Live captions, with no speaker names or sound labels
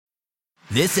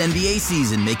This NBA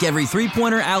season, make every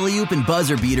three-pointer, alley-oop, and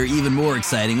buzzer beater even more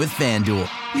exciting with FanDuel.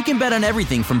 You can bet on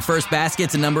everything from first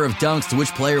basket to number of dunks to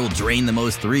which player will drain the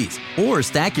most threes. Or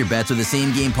stack your bets with a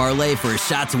same-game parlay for a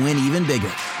shot to win even bigger.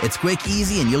 It's quick,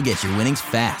 easy, and you'll get your winnings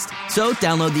fast. So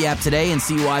download the app today and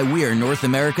see why we're North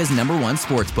America's #1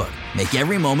 sportsbook. Make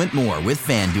every moment more with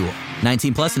FanDuel.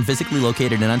 19 plus and physically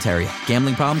located in Ontario.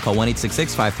 Gambling problem? Call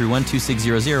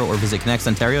 1-866-531-2600 or visit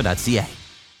connectsontario.ca.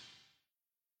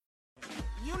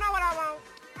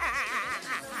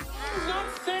 Not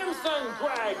Samson,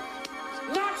 Greg!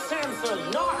 Not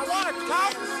Samson! No, I want to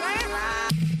talk to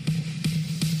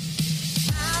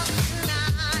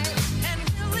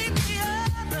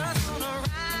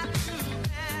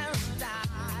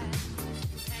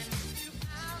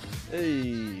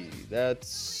Hey,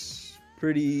 that's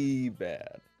pretty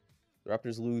bad. The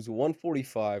Raptors lose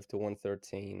 145 to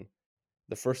 113.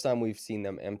 The first time we've seen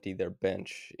them empty their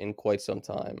bench in quite some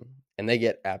time, and they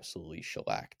get absolutely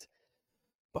shellacked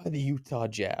by the Utah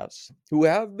Jazz, who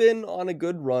have been on a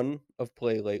good run of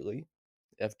play lately,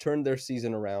 have turned their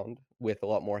season around with a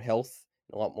lot more health,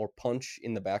 a lot more punch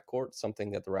in the backcourt, something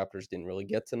that the Raptors didn't really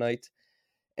get tonight,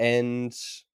 and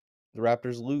the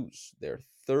Raptors lose their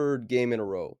third game in a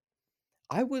row.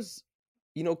 I was,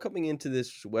 coming into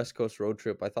this West Coast road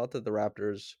trip, I thought that the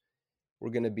Raptors were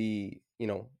going to be,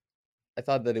 I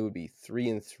thought that it would be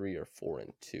 3-3 or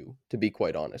 4-2, to be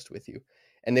quite honest with you.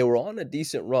 And they were on a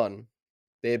decent run.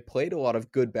 They had played a lot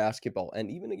of good basketball, and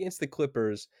even against the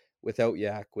Clippers, without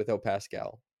Yak, without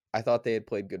Pascal, I thought they had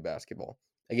played good basketball.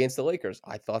 Against the Lakers,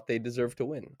 I thought they deserved to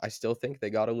win. I still think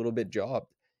they got a little bit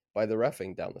jobbed by the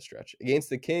reffing down the stretch. Against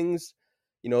the Kings,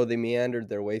 they meandered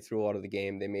their way through a lot of the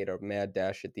game. They made a mad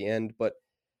dash at the end, but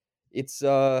it's,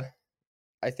 I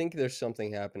think there's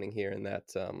something happening here in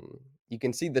that you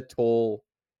can see the toll.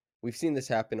 We've seen this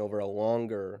happen over a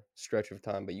longer stretch of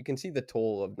time, but you can see the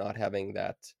toll of not having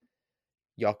that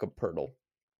Jakob Poeltl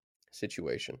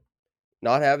situation.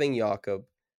 Not having Jakob,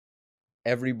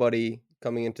 everybody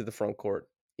coming into the front court,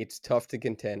 it's tough to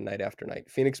contend night after night.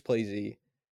 Phoenix Plays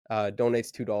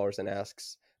donates $2 and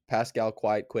asks, Pascal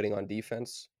quiet quitting on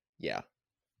defense? Yeah.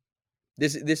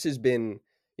 This has been,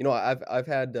 I've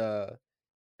had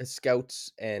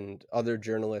scouts and other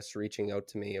journalists reaching out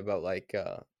to me about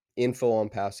info on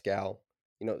Pascal.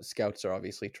 Scouts are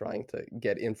obviously trying to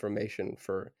get information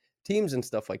for teams and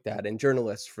stuff like that, and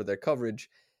journalists for their coverage.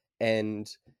 And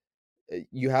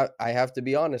I have to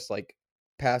be honest,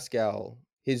 Pascal,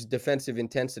 his defensive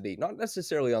intensity, not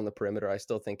necessarily on the perimeter. I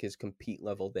still think his compete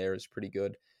level there is pretty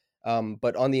good.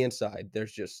 But on the inside,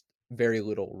 there's just very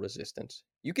little resistance.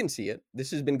 You can see it.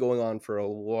 This has been going on for a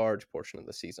large portion of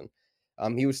the season.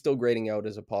 He was still grading out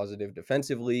as a positive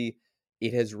defensively.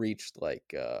 It has reached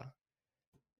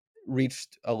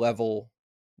a level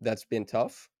that's been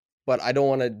tough. But I don't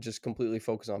want to just completely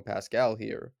focus on Pascal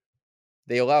here.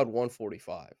 They allowed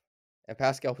 145, and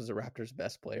Pascal was the Raptors'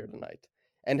 best player tonight,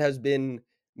 and has been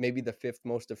maybe the fifth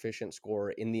most efficient scorer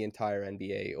in the entire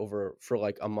NBA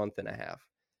for a month and a half.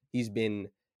 He's been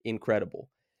incredible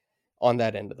on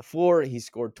that end of the floor. He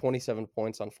scored 27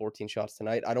 points on 14 shots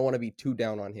tonight. I don't want to be too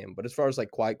down on him, but as far as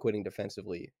quiet quitting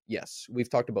defensively, yes,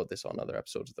 we've talked about this on other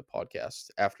episodes of the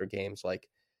podcast after games,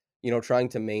 trying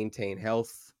to maintain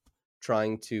health,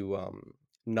 trying to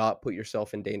not put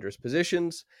yourself in dangerous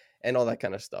positions and all that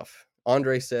kind of stuff.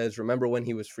 Andre says, remember when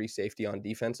he was free safety on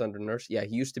defense under Nurse? Yeah,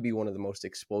 he used to be one of the most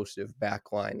explosive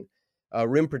backline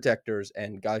rim protectors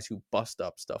and guys who bust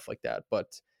up stuff like that.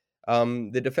 But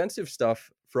the defensive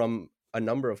stuff from a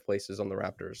number of places on the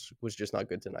Raptors was just not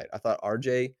good tonight. I thought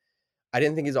RJ, I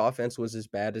didn't think his offense was as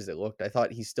bad as it looked. I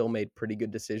thought he still made pretty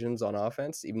good decisions on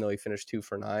offense, even though he finished 2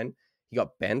 for 9. He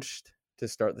got benched to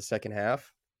start the second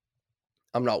half.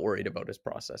 I'm not worried about his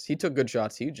process. He took good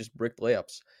shots. He just bricked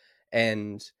layups.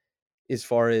 And as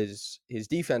far as his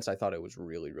defense, I thought it was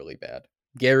really, really bad.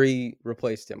 Gary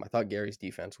replaced him. I thought Gary's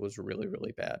defense was really,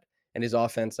 really bad. And his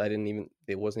offense, it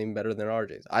wasn't even better than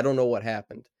RJ's. I don't know what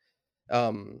happened.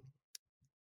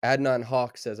 Adnan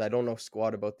Hawk says, I don't know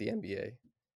squat about the NBA.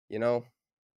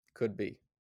 Could be.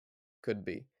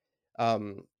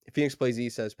 Phoenix Plays E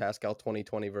says Pascal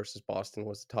 2020 versus Boston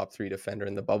was the top 3 defender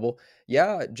in the bubble.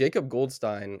 Yeah, Jacob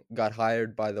Goldstein got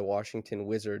hired by the Washington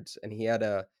Wizards, and he had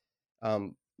a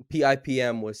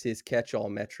PIPM was his catch-all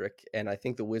metric, and I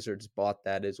think the Wizards bought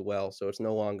that as well, so it's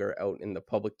no longer out in the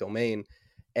public domain.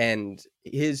 And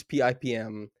his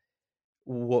PIPM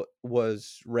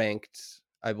was ranked,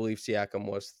 I believe Siakam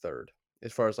was 3rd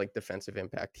as far as defensive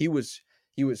impact. He was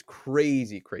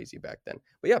crazy back then.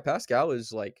 But yeah, Pascal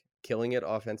is killing it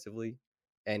offensively,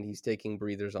 and he's taking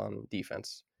breathers on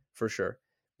defense for sure.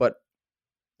 But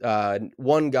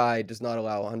one guy does not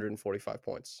allow 145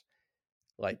 points.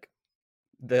 Like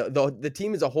the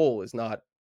team as a whole is not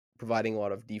providing a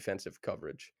lot of defensive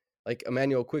coverage. Like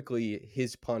Emmanuel quickly,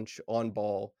 his punch on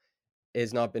ball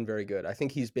has not been very good. I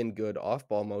think he's been good off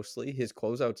ball mostly. His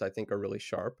closeouts I think are really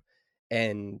sharp.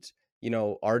 And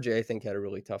RJ I think had a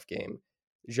really tough game.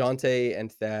 Jonte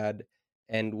and Thad,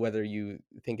 and whether you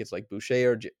think it's like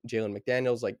Boucher or Jalen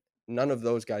McDaniels, like none of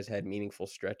those guys had meaningful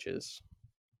stretches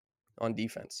on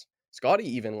defense.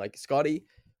 Scotty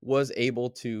was able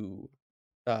to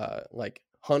like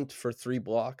hunt for 3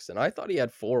 blocks, and I thought he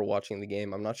had 4 watching the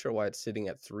game. I'm not sure why it's sitting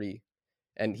at 3.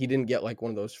 And he didn't get like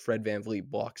one of those Fred VanVleet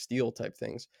block steal type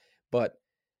things. But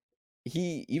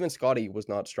even Scotty was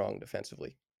not strong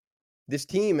defensively. This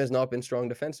team has not been strong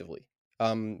defensively.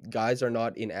 Guys are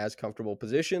not in as comfortable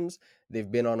positions. They've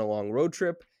been on a long road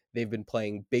trip. They've been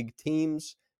playing big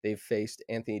teams. They've faced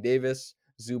Anthony Davis,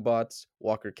 Zubats,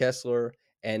 Walker Kessler,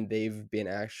 and they've been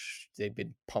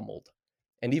pummeled.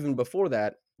 And even before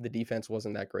that, the defense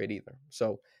wasn't that great either.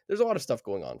 So there's a lot of stuff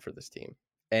going on for this team.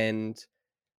 And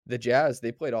the Jazz,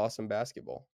 they played awesome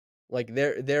basketball. Like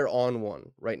they're on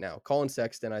one right now. Colin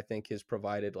Sexton, I think, has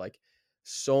provided like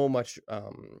so much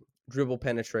dribble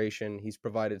penetration. He's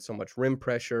provided so much rim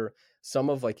pressure. Some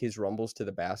of like his rumbles to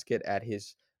the basket at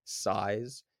his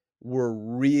size were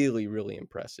really, really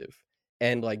impressive.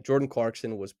 And like Jordan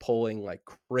Clarkson was pulling like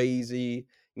crazy.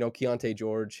 Keontae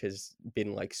George has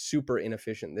been like super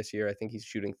inefficient this year. I think he's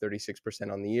shooting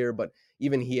 36% on the year, but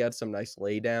even he had some nice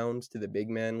laydowns to the big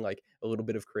men, like a little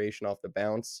bit of creation off the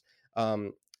bounce.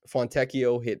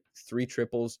 Fontecchio hit 3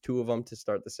 triples, 2 of them to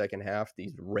start the second half,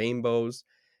 these rainbows.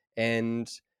 And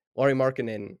Lauri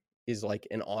Markkanen is like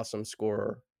an awesome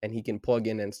scorer, and he can plug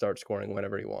in and start scoring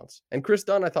whenever he wants. And Chris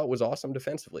Dunn, I thought, was awesome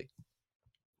defensively.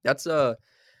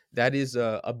 That is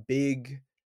a big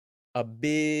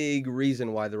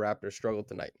reason why the Raptors struggled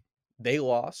tonight. They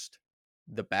lost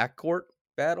the backcourt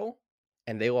battle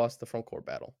and they lost the front court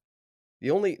battle.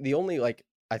 The only like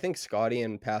I think Scotty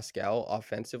and Pascal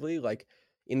offensively, like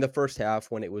in the first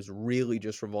half when it was really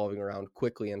just revolving around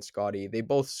Quickly and Scotty, they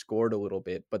both scored a little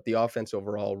bit, but the offense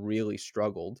overall really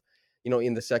struggled.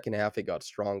 In the second half it got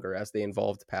stronger as they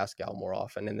involved Pascal more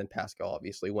often, and then Pascal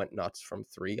obviously went nuts from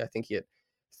 3. I think he had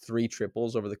 3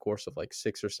 triples over the course of like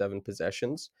 6 or 7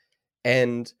 possessions.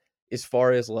 And as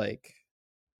far as like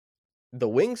the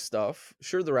wing stuff,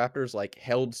 sure, the Raptors like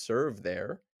held serve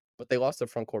there, but they lost the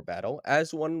front court battle,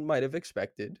 as one might have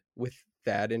expected with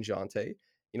Thad and Jonte.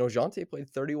 Jonte played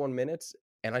 31 minutes,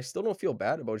 and I still don't feel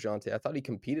bad about Jonte. I thought he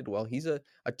competed well. He's a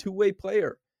two-way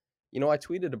player. I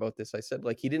tweeted about this. I said,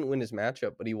 like, he didn't win his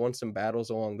matchup, but he won some battles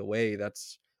along the way.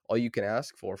 That's all you can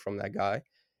ask for from that guy.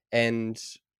 And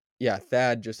yeah,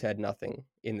 Thad just had nothing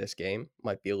in this game.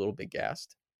 Might be a little bit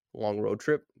gassed. Long road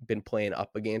trip, been playing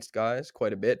up against guys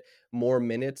quite a bit. More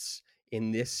minutes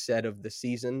in this set of the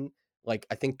season, like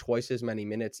I think twice as many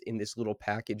minutes in this little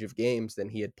package of games than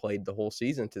he had played the whole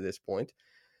season to this point.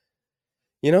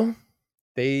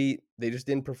 They just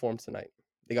didn't perform tonight.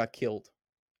 They got killed.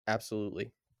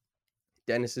 Absolutely.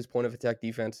 Dennis's point of attack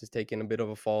defense has taken a bit of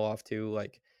a fall off too.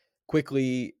 Like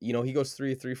Quickly, he goes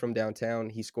 3-3 from downtown.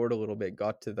 He scored a little bit,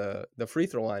 got to the free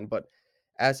throw line, but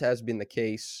as has been the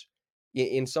case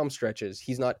in some stretches,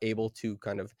 he's not able to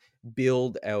kind of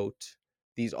build out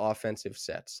these offensive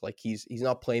sets. Like he's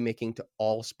not playmaking to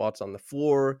all spots on the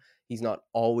floor. He's not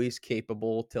always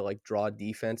capable to like draw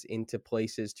defense into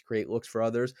places to create looks for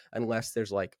others, unless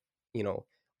there's like,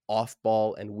 off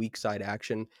ball and weak side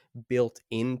action built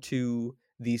into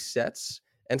these sets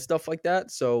and stuff like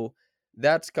that. So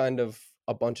that's kind of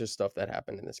a bunch of stuff that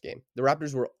happened in this game. The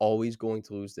Raptors were always going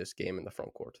to lose this game in the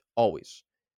front court. Always.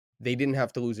 They didn't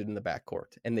have to lose it in the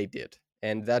backcourt, and they did.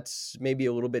 And that's maybe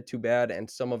a little bit too bad. And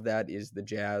some of that is the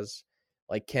Jazz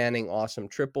like canning awesome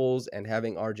triples and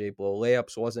having RJ blow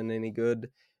layups wasn't any good.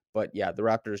 But yeah, the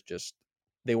Raptors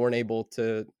they weren't able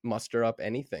to muster up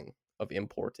anything of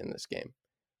import in this game.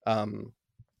 I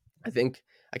can't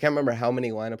remember how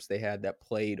many lineups they had that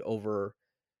played over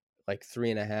like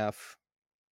 3.5,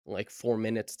 like 4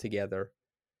 minutes together,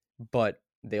 but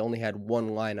they only had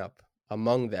one lineup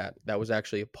among that was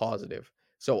actually a positive.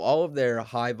 So all of their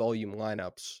high volume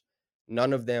lineups,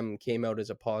 none of them came out as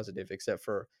a positive except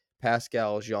for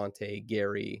Pascal, Jonte,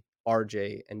 Gary,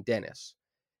 RJ, and Dennis.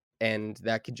 And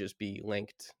that could just be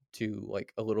linked to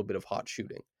like a little bit of hot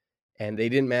shooting. And they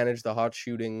didn't manage the hot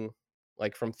shooting.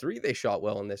 Like from 3, they shot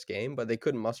well in this game, but they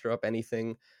couldn't muster up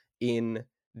anything in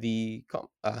the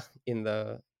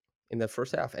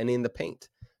first half and in the paint.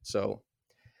 So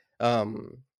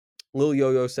Lil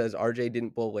Yo-Yo says RJ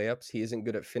didn't blow layups. He isn't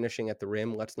good at finishing at the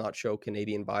rim. Let's not show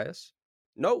Canadian bias.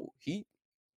 No, he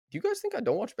Do you guys think I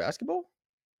don't watch basketball?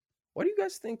 Why do you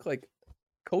guys think like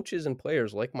coaches and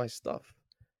players like my stuff?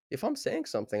 If I'm saying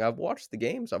something, I've watched the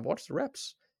games, I've watched the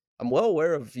reps. I'm well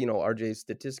aware of, RJ's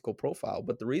statistical profile,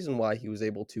 but the reason why he was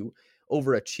able to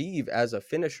overachieve as a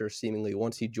finisher seemingly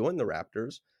once he joined the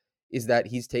Raptors is that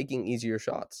he's taking easier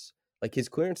shots. Like his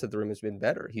clearance at the rim has been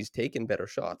better. He's taken better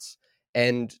shots.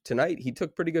 And tonight he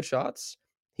took pretty good shots.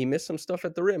 He missed some stuff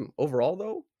at the rim. Overall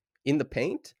though, in the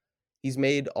paint, he's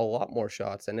made a lot more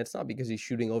shots, and it's not because he's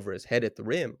shooting over his head at the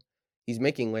rim. He's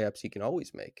making layups he can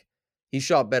always make. He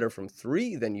shot better from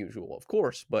 3 than usual, of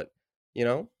course, but, you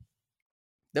know,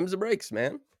 them's the breaks,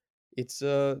 man. It's,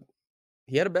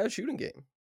 he had a bad shooting game.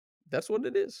 That's what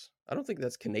it is. I don't think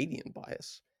that's Canadian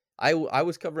bias. I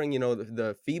was covering,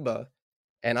 the FIBA,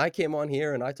 and I came on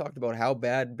here and I talked about how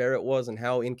bad Barrett was and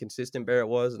how inconsistent Barrett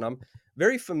was, and I'm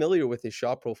very familiar with his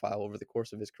shot profile over the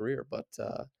course of his career, but,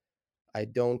 I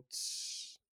don't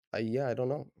I don't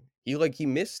know. He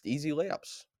missed easy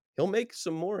layups. He'll make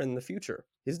some more in the future.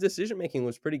 His decision making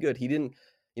was pretty good. He didn't,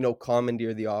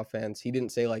 commandeer the offense. He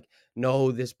didn't say like,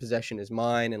 "No, this possession is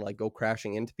mine," and like go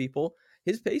crashing into people.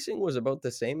 His pacing was about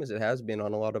the same as it has been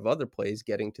on a lot of other plays,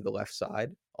 getting to the left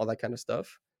side, all that kind of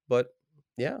stuff. But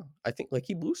yeah, I think like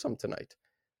he blew some tonight.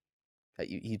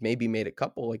 He maybe made a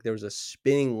couple. Like there was a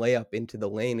spinning layup into the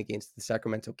lane against the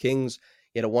Sacramento Kings.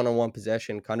 He had a one-on-one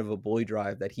possession, kind of a bully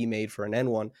drive that he made for an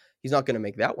N1. He's not going to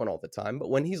make that one all the time, but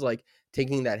when he's like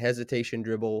taking that hesitation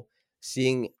dribble,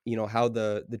 seeing how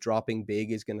the dropping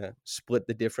big is going to split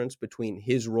the difference between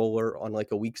his roller on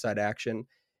like a weak side action,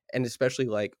 and especially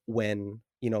like when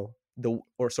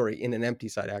in an empty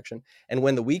side action, and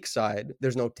when the weak side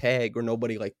there's no tag or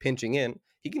nobody like pinching in,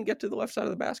 he can get to the left side of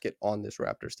the basket on this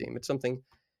Raptors team. It's something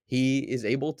he is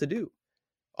able to do.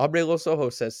 Aubrey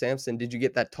Losoho says, Samson, did you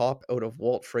get that top out of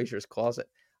Walt Frazier's closet?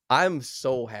 I'm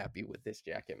so happy with this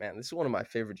jacket, man. This is one of my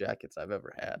favorite jackets I've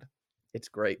ever had. It's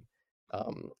great.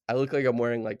 I look like I'm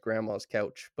wearing like grandma's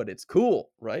couch, but it's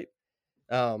cool, right?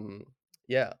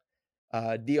 Yeah.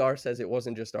 DR says it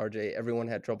wasn't just RJ. Everyone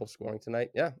had trouble scoring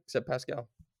tonight. Yeah, except Pascal.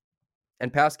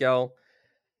 And Pascal,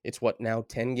 it's what now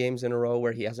 10 games in a row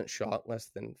where he hasn't shot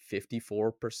less than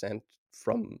 54%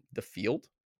 from the field.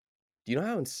 Do you know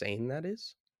how insane that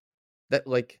is? That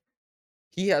like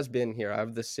he has been here. I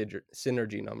have the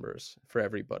synergy numbers for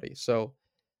everybody. So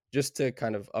just to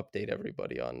kind of update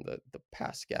everybody on the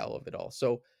Pascal of it all.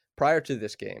 So prior to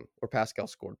this game, where Pascal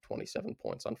scored 27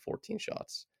 points on 14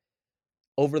 shots,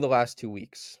 over the last 2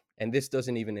 weeks, and this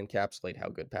doesn't even encapsulate how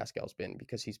good Pascal's been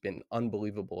because he's been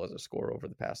unbelievable as a scorer over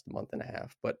the past month and a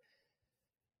half. But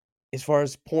as far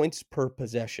as points per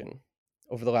possession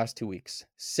over the last 2 weeks,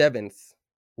 7th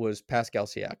was Pascal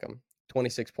Siakam,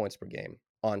 26 points per game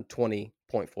on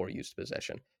 20.4 used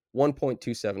possession,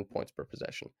 1.27 points per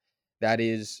possession. That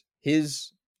is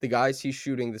the guys he's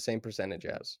shooting the same percentage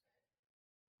as.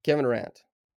 Kevin Durant,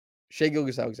 Shai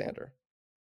Gilgeous-Alexander,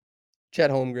 Chet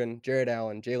Holmgren, Jared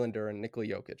Allen, Jalen Duren, Nikola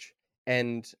Jokic.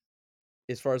 And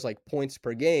as far as like points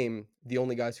per game, the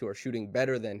only guys who are shooting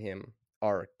better than him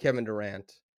are Kevin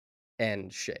Durant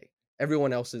and Shai.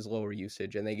 Everyone else is lower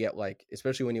usage, and they get like,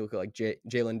 especially when you look at like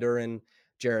Jalen Duren,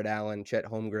 Jared Allen, Chet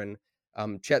Holmgren,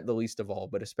 Chet the least of all,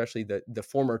 but especially the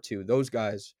former two, those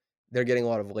guys, they're getting a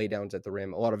lot of laydowns at the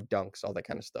rim, a lot of dunks, all that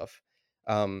kind of stuff.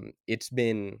 It's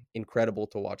been incredible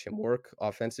to watch him work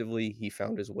offensively. He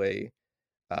found his way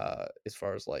as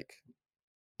far as like,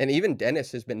 and even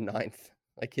Dennis has been 9th.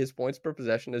 Like his points per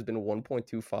possession has been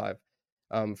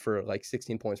 1.25 for like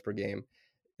 16 points per game.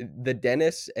 The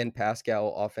Dennis and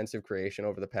Pascal offensive creation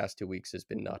over the past 2 weeks has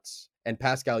been nuts. And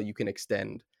Pascal, you can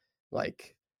extend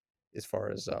like as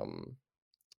far as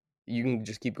you can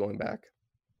just keep going back.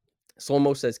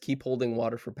 Slomo says keep holding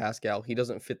water for Pascal. He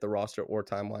doesn't fit the roster or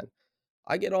timeline.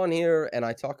 I get on here and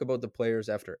I talk about the players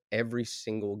after every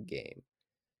single game.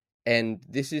 And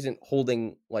this isn't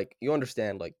holding, like, you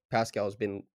understand, like, Pascal has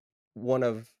been one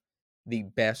of the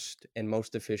best and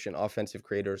most efficient offensive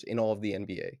creators in all of the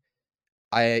NBA.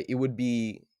 It would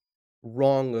be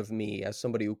wrong of me as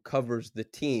somebody who covers the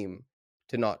team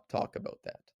to not talk about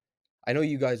that. I know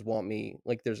you guys want me,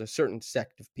 like, there's a certain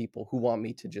sect of people who want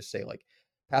me to just say, like,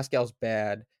 Pascal's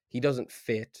bad, he doesn't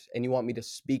fit, and you want me to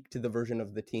speak to the version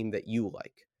of the team that you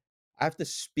like. I have to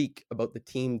speak about the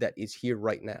team that is here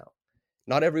right now.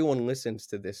 Not everyone listens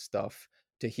to this stuff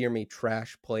to hear me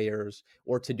trash players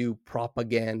or to do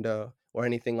propaganda or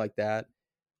anything like that.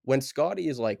 When Scotty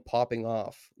is like popping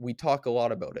off, we talk a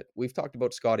lot about it. We've talked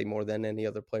about Scotty more than any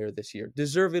other player this year.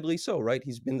 Deservedly so, right?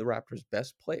 He's been the Raptors'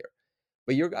 best player.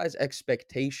 But your guys'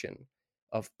 expectation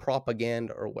of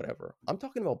propaganda or whatever, I'm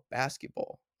talking about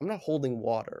basketball. I'm not holding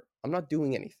water. I'm not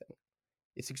doing anything.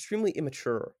 It's extremely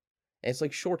immature And it's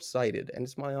like short-sighted and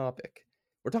it's myopic.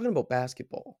 We're talking about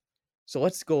basketball. So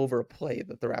let's go over a play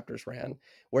that the Raptors ran,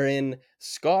 wherein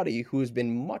Scotty, who has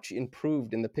been much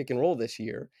improved in the pick and roll this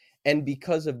year, and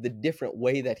because of the different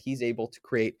way that he's able to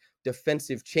create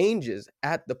defensive changes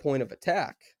at the point of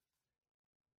attack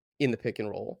in the pick and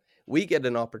roll, we get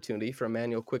an opportunity for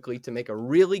Emmanuel quickly to make a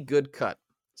really good cut.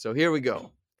 So here we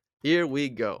go. Here we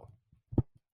go.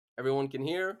 Everyone can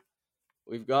hear.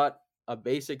 We've got a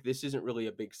basic, this isn't really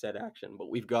a big set action, but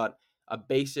we've got a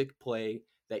basic play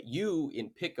that you in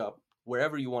pickup,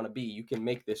 wherever you want to be, you can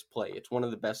make this play. It's one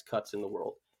of the best cuts in the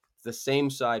world. It's the same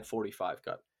side 45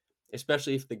 cut,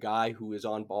 especially if the guy who is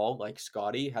on ball, like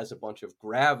Scotty, has a bunch of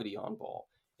gravity on ball,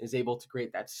 is able to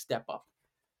create that step up.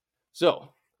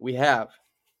 So we have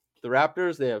the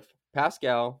Raptors, they have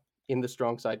Pascal in the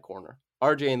strong side corner,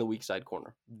 RJ in the weak side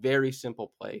corner. Very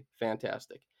simple play.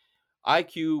 Fantastic.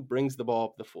 IQ brings the ball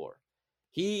up the floor.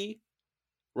 He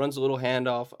runs a little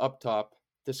handoff up top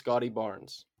to Scotty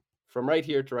Barnes. From right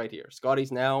here to right here.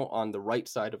 Scotty's now on the right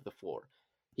side of the floor.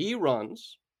 He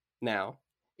runs now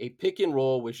a pick and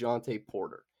roll with Jonte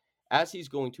Porter. As he's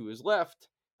going to his left,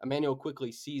 Emmanuel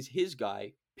quickly sees his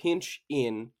guy pinch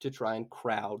in to try and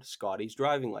crowd Scotty's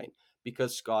driving lane.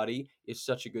 Because Scotty is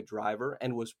such a good driver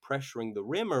and was pressuring the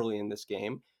rim early in this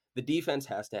game, the defense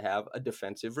has to have a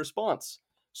defensive response.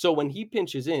 So when he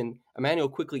pinches in, Emmanuel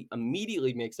quickly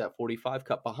immediately makes that 45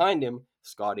 cut behind him.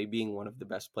 Scotty, being one of the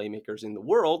best playmakers in the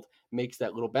world, makes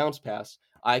that little bounce pass.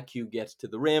 IQ gets to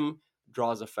the rim,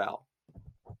 draws a foul.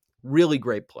 Really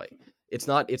great play. It's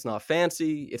not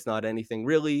fancy. It's not anything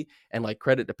really. And like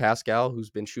credit to Pascal, who's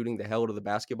been shooting the hell out of the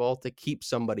basketball to keep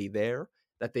somebody there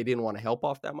that they didn't want to help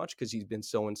off that much because he's been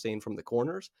so insane from the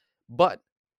corners. But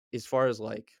as far as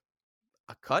like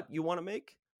a cut you want to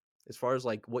make, as far as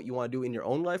like what you want to do in your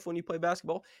own life when you play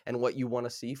basketball and what you want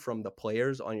to see from the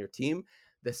players on your team,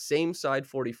 the same side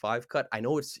 45 cut, I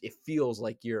know it feels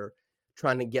like you're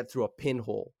trying to get through a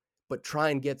pinhole, but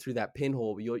try and get through that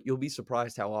pinhole. You'll be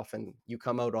surprised how often you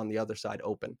come out on the other side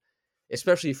open,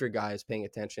 especially if your guy is paying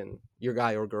attention, your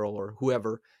guy or girl or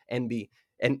whoever, and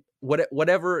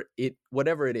whatever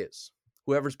it is,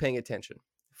 whoever's paying attention,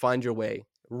 find your way,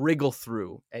 wriggle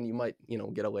through, and you might,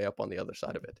 get a layup on the other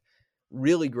side of it.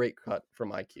 Really great cut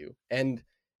from IQ, and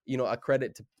a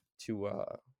credit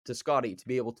to Scotty to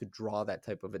be able to draw that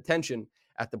type of attention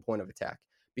at the point of attack,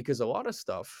 because a lot of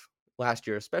stuff last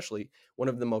year, especially, one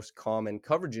of the most common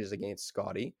coverages against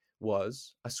Scotty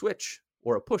was a switch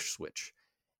or a push switch.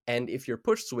 And if you're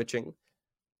push switching,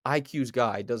 IQ's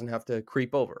guy doesn't have to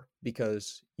creep over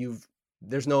because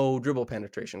there's no dribble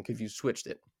penetration because you switched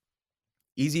it.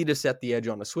 Easy to set the edge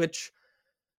on a switch.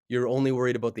 You're only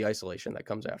worried about the isolation that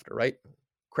comes after, right?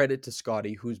 Credit to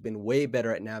Scotty, who's been way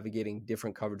better at navigating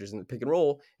different coverages in the pick and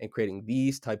roll and creating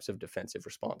these types of defensive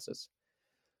responses.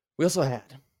 We also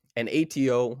had an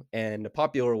ATO and a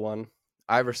popular one,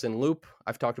 Iverson loop.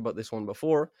 I've talked about this one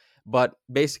before, but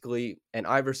basically an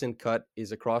Iverson cut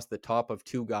is across the top of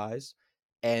two guys.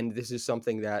 And this is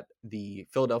something that the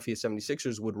Philadelphia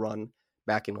 76ers would run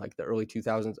back in like the early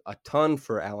 2000s a ton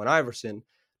for Allen Iverson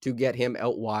to get him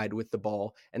out wide with the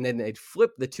ball. And then they'd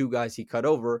flip the two guys he cut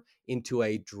over into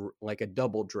a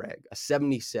double drag, a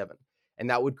 77. And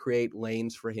that would create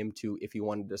lanes for him to, if he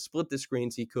wanted to split the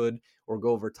screens, he could, or go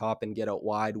over top and get out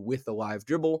wide with a live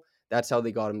dribble. That's how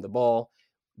they got him the ball.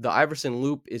 The Iverson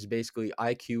loop is basically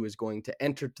IQ is going to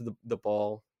enter to the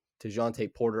ball to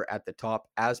Jonte Porter at the top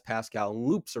as Pascal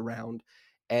loops around,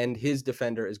 and his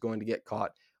defender is going to get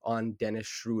caught on Dennis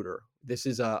Schroeder. This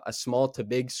is a small to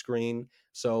big screen,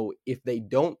 so if they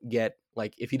don't get,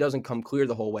 if he doesn't come clear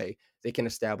the whole way, they can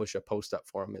establish a post up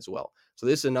for him as well. So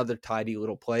this is another tidy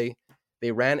little play.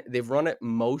 They've run it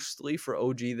mostly for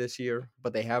OG this year,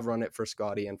 but they have run it for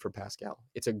Scotty and for Pascal.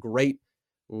 It's a great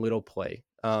little play.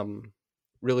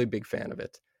 Really big fan of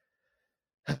it.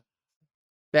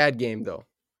 Bad game though.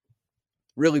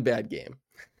 Really bad game.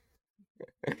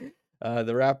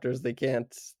 The Raptors, they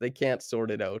can't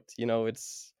sort it out.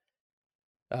 It's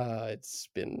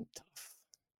been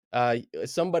tough.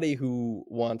 Somebody who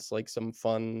wants some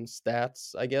fun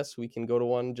stats, I guess we can go to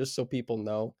one just so people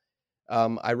know.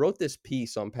 I wrote this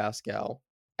piece on Pascal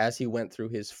as he went through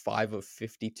his 5 of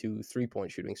 52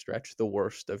 3-point shooting stretch, the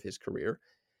worst of his career.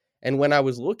 And when I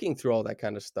was looking through all that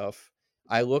kind of stuff,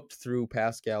 I looked through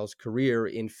Pascal's career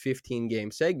in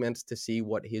 15-game segments to see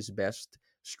what his best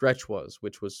stretch was,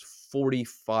 which was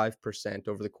 45%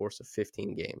 over the course of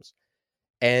 15 games.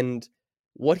 And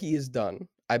what he has done,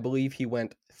 I believe he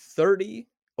went 30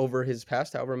 over his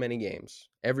past however many games,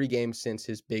 every game since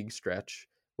his big stretch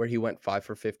where he went 5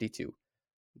 for 52,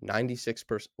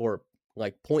 96%, or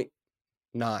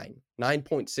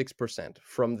 9.6%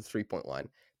 from the 3-point line.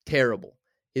 Terrible.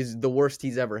 Is the worst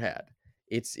he's ever had.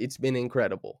 It's been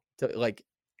incredible.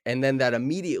 And then that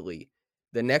immediately,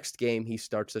 the next game he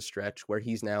starts a stretch where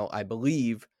he's now, I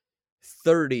believe,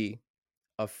 30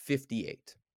 of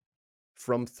 58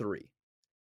 from 3.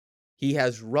 He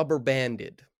has rubber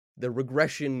banded. The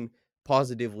regression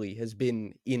positively has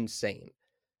been insane.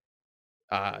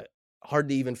 Hard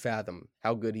to even fathom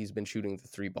how good he's been shooting the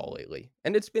 3 ball lately.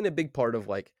 And it's been a big part of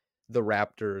like the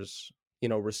Raptors,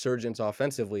 resurgence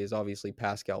offensively is obviously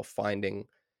Pascal finding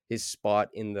his spot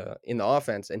in the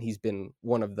offense, and he's been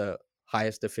one of the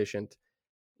highest efficient,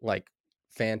 like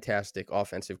fantastic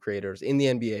offensive creators in the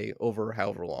NBA over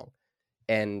however long.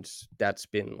 And that's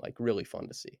been like really fun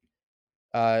to see.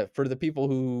 For the people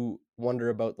who wonder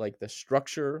about like the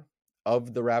structure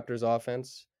of the Raptors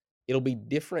offense, it'll be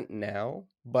different now,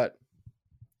 but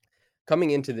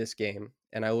coming into this game,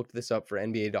 and I looked this up for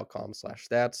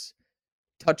NBA.com/stats,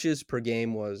 touches per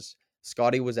game was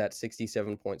Scotty was at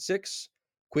 67.6,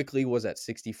 Quickly was at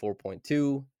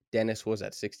 64.2, Dennis was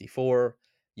at 64,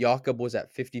 Jakob was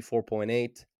at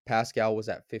 54.8, Pascal was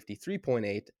at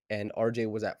 53.8, and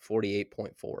RJ was at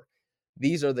 48.4.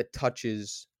 These are the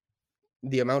touches,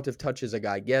 the amount of touches a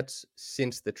guy gets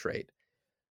since the trade.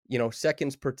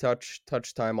 Seconds per touch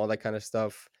time, all that kind of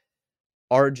stuff.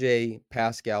 RJ,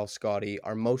 Pascal, Scotty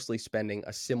are mostly spending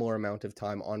a similar amount of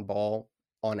time on ball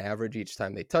on average each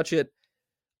time they touch it.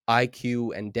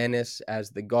 IQ and Dennis as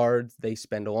the guards, they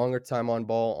spend a longer time on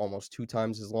ball, almost 2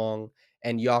 times as long.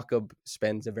 And Jakob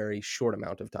spends a very short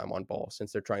amount of time on ball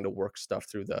since they're trying to work stuff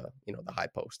through the high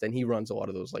post. And he runs a lot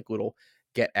of those like little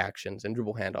get actions and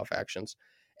dribble handoff actions.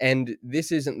 And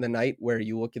this isn't the night where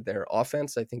you look at their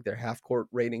offense. I think their half court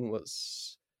rating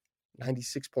was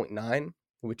 96.9,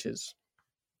 which is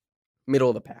middle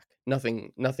of the pack.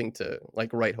 Nothing to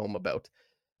like write home about.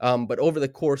 But over the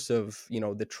course of,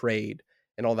 the trade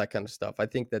and all that kind of stuff, I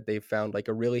think that they've found like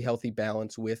a really healthy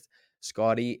balance with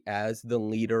Scotty as the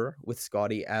leader, with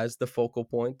Scotty as the focal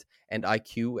point, and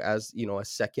IQ as, a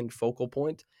second focal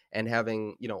point, and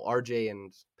having, RJ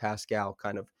and Pascal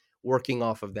kind of working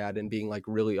off of that and being like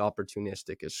really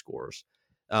opportunistic as scorers.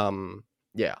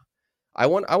 Yeah. I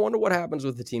wonder what happens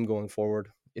with the team going forward.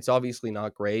 It's obviously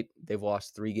not great. They've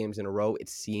lost 3 games in a row. It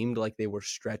seemed like they were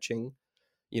stretching,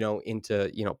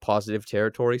 into, positive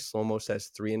territory. Slow-mo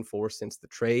says 3-4 since the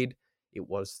trade. It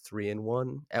was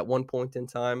 3-1 at one point in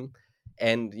time.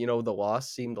 And, the loss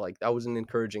seemed like that was an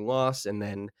encouraging loss. And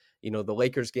then, the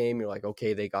Lakers game, you're like,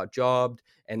 okay, they got jobbed.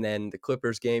 And then the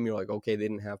Clippers game, you're like, okay, they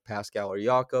didn't have Pascal or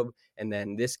Jakob. And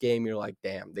then this game, you're like,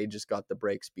 damn, they just got the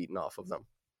brakes beaten off of them.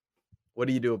 What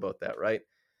do you do about that, right?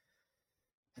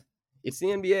 It's the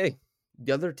NBA.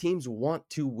 The other teams want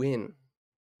to win.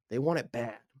 They want it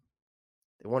bad.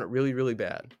 They want it really, really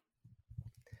bad.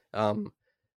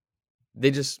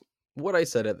 What I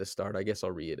said at the start, I guess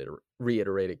I'll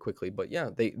reiterate it quickly. But yeah,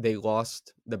 they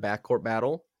lost the backcourt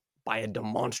battle by a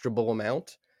demonstrable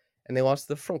amount, and they lost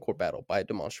the frontcourt battle by a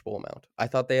demonstrable amount. I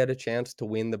thought they had a chance to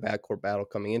win the backcourt battle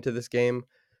coming into this game.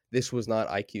 This was not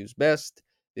IQ's best.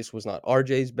 This was not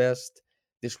RJ's best.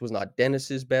 This was not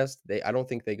Dennis's best. I don't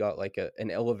think they got like an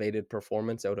elevated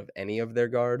performance out of any of their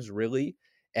guards, really.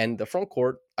 And the front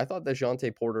court, I thought that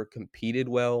Jontay Porter competed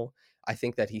well. I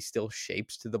think that he still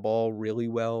shapes to the ball really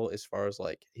well as far as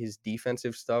like his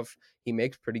defensive stuff. He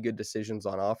makes pretty good decisions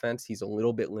on offense. He's a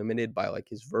little bit limited by like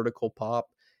his vertical pop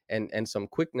and some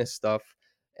quickness stuff.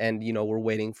 And, we're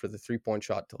waiting for the 3-point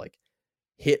shot to like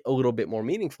hit a little bit more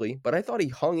meaningfully. But I thought he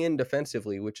hung in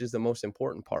defensively, which is the most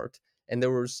important part. And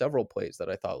there were several plays that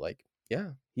I thought like, yeah,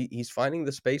 he's finding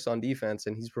the space on defense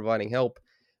and he's providing help,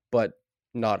 but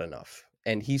not enough.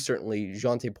 And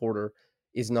Jontay Porter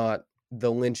is not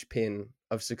the linchpin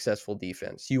of successful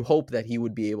defense. You hope that he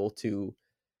would be able to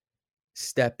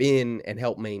step in and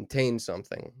help maintain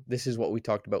something. This is what we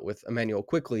talked about with Emmanuel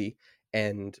Quickly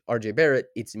and RJ Barrett.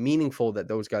 It's meaningful that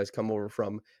those guys come over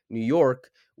from New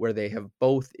York, where they have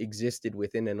both existed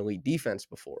within an elite defense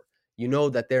before. You know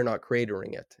that they're not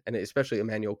cratering it. And especially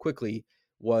Emmanuel Quickly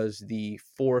was the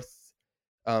fourth,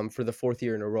 for the 4th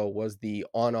year in a row, was the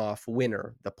on-off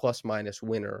winner, the plus-minus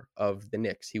winner of the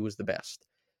Knicks. He was the best.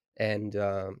 And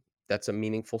that's a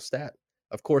meaningful stat.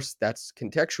 Of course, that's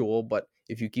contextual, but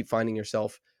if you keep finding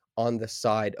yourself on the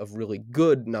side of really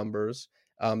good numbers,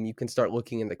 you can start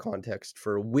looking in the context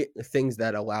for things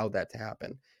that allow that to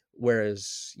happen.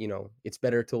 Whereas, it's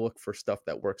better to look for stuff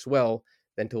that works well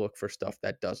than to look for stuff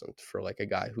that doesn't, for like a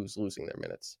guy who's losing their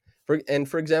minutes.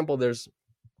 For example, there's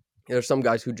There's some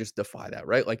guys who just defy that,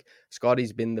 right? Like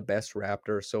Scotty's been the best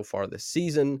Raptor so far this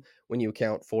season when you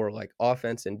account for like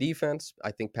offense and defense.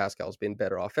 I think Pascal's been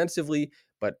better offensively,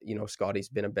 but Scotty's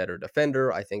been a better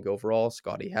defender. I think overall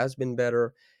Scotty has been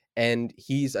better, and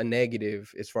he's a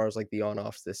negative as far as like the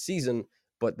on-offs this season,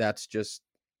 but that's just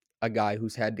a guy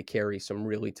who's had to carry some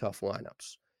really tough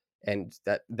lineups, and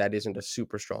that isn't a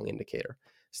super strong indicator.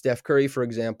 Steph Curry, for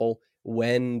example,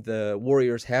 when the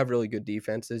Warriors have really good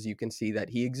defenses, you can see that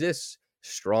he exists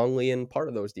strongly in part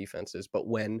of those defenses. But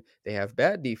when they have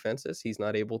bad defenses, he's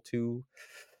not able to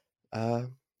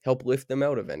help lift them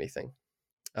out of anything.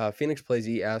 Phoenix Plays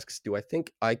E asks, do I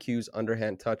think IQ's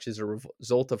underhand touch is a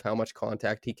result of how much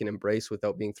contact he can embrace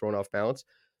without being thrown off balance?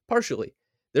 Partially.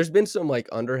 There's been some like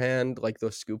underhand, like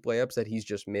those scoop layups that he's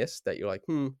just missed that you're like,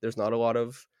 there's not a lot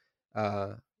of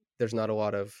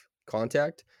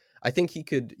contact. I think he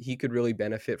could really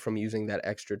benefit from using that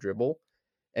extra dribble.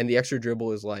 And the extra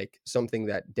dribble is like something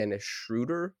that Dennis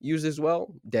Schroeder uses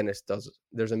well.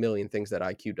 There's a million things that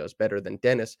IQ does better than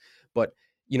Dennis, but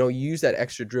you use that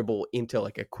extra dribble into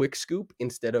like a quick scoop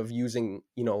instead of using,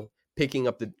 picking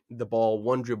up the ball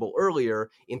one dribble earlier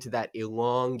into that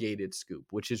elongated scoop,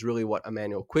 which is really what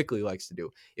Emmanuel Quickley likes to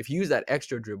do. If you use that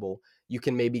extra dribble, you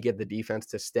can maybe get the defense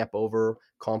to step over,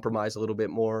 compromise a little bit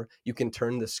more. You can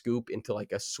turn the scoop into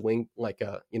like a swing, like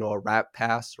a wrap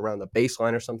pass around the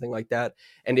baseline or something like that.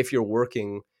 And if you're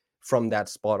working from that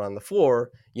spot on the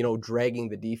floor, dragging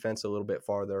the defense a little bit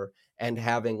farther and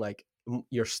having like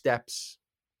your steps,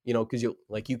 because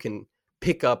you can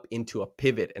pick up into a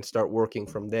pivot and start working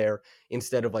from there,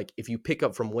 instead of like if you pick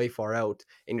up from way far out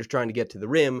and you're trying to get to the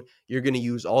rim, you're going to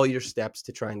use all your steps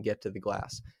to try and get to the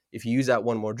glass. If you use that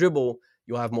one more dribble,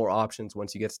 you'll have more options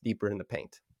once you get deeper in the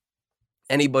paint.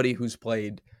 Anybody who's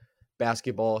played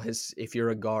basketball if you're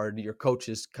a guard, your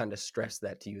coaches kind of stress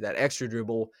that to you, that extra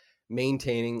dribble,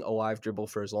 maintaining a live dribble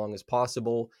for as long as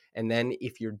possible. And then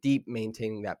if you're deep,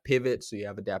 maintaining that pivot so you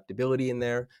have adaptability in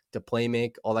there to play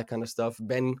make, all that kind of stuff.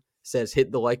 Ben says,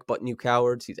 hit the like button, you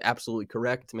cowards. He's absolutely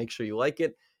correct. Make sure you like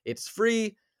it. It's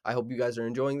free. I hope you guys are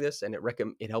enjoying this, and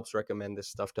it helps recommend this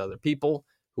stuff to other people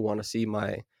who want to see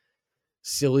my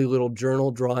silly little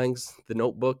journal drawings, the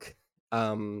notebook.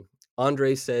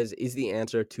 Andre says, is the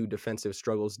answer to defensive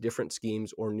struggles different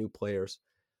schemes or new players?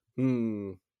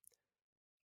 I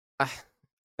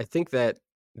think that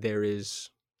there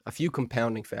is a few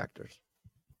compounding factors.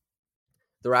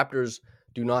 The Raptors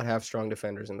do not have strong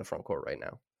defenders in the front court right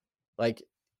now. Like,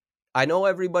 I know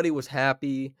everybody was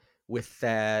happy with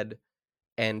Thad,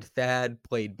 and Thad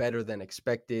played better than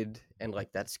expected, and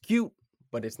like that's cute,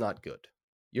 but it's not good.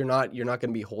 You're not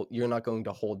going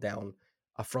to hold down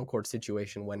a front court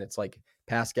situation when it's like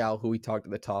Pascal, who we talked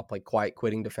at the top, like quiet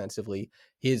quitting defensively.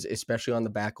 Especially on the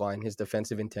back line, his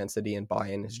defensive intensity and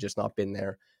buy-in has just not been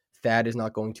there. Thad is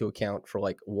not going to account for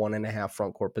like 1.5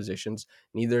 front court positions.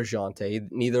 Neither is Jonte.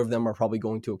 Neither of them are probably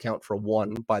going to account for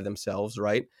one by themselves,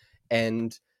 right?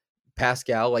 And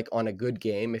Pascal, like on a good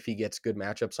game, if he gets good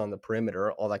matchups on the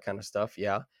perimeter, all that kind of stuff,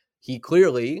 yeah, he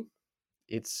clearly,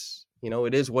 it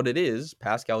is what it is.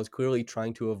 Pascal is clearly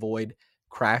trying to avoid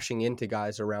crashing into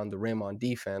guys around the rim on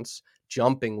defense,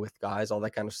 jumping with guys, all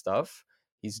that kind of stuff.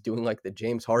 He's doing like the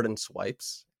James Harden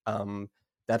swipes.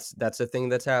 That's a thing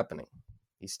that's happening.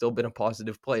 He's still been a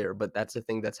positive player, but that's a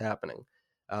thing that's happening.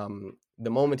 The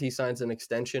moment he signs an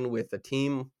extension with a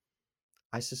team,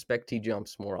 I suspect he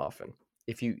jumps more often,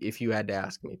 if you had to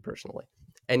ask me personally.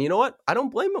 And you know what? I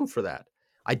don't blame him for that.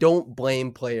 I don't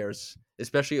blame players,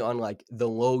 especially on like the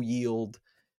low yield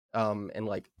and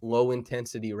like low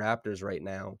intensity Raptors right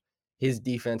now. His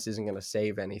defense isn't going to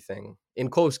save anything. In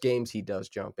close games, he does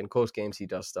jump. In close games, he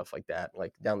does stuff like that,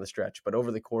 like down the stretch. But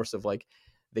over the course of like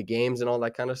the games and all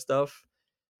that kind of stuff,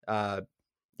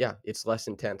 it's less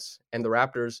intense. And the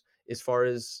Raptors, as far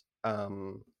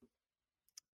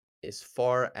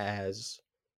as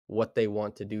what they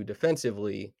want to do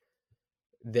defensively,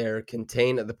 their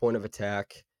contain at the point of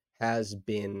attack has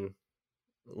been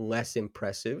less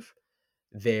impressive.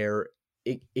 They're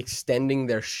extending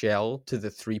their shell to the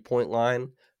 3-point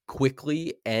line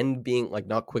quickly, and being like,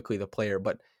 not quickly the player,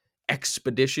 but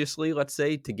expeditiously, let's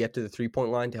say, to get to the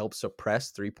 3-point line to help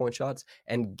suppress 3-point shots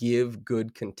and give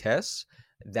good contests.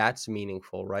 That's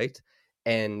meaningful, right?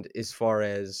 And as far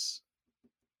as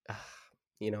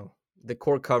the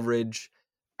court coverage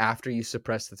after you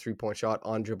suppress the 3-point shot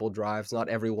on dribble drives, not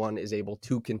everyone is able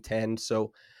to contend.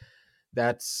 So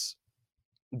that's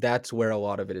where a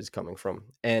lot of it is coming from.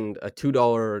 And a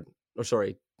 $3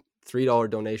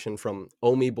 donation from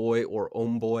Omi Boy or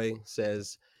Boy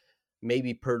says,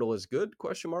 maybe Pirtle is good? ?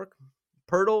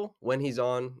 Pirtle, when he's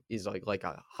on, is like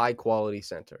a high quality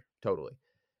center. Totally.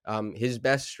 His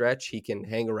best stretch, he can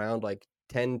hang around like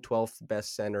 12th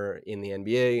best center in the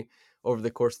NBA. Over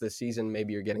the course of the season,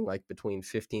 maybe you're getting like between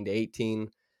 15 to 18.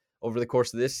 Over the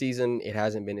course of this season, it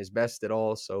hasn't been his best at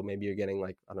all. So maybe you're getting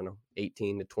like, I don't know,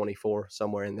 18 to 24,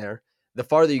 somewhere in there. The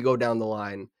farther you go down the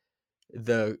line,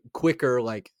 the quicker,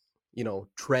 like,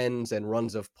 trends and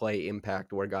runs of play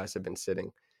impact where guys have been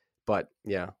sitting. But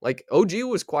yeah, like OG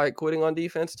was quiet quitting on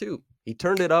defense too. He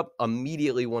turned it up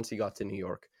immediately once he got to New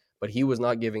York, but he was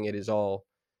not giving it his all,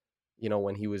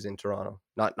 when he was in Toronto.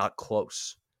 Not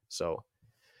close. So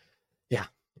yeah.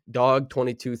 Dog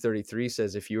 2233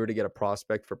 says, if you were to get a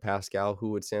prospect for Pascal, who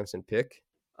would Samson pick?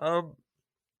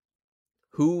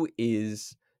 Who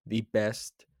is the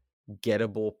best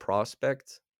gettable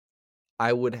prospect?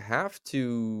 I would have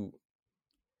to.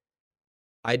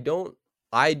 I don't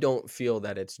feel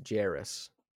that it's Jarris,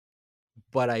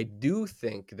 but I do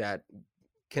think that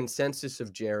consensus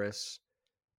of Jarris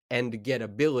and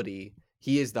gettability,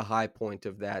 he is the high point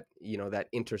of that, that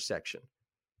intersection.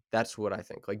 That's what I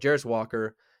think. Like Jarris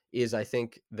Walker is, I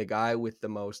think, the guy with the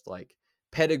most like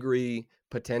pedigree,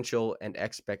 potential, and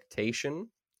expectation,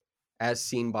 as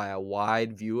seen by a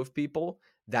wide view of people,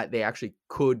 that they actually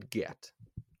could get.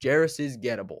 Jarris is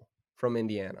gettable from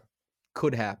Indiana.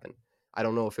 Could happen. I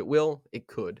don't know if it will. It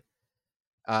could.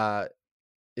 As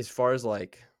far as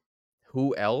like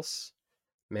who else,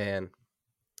 man,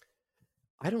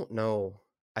 I don't know.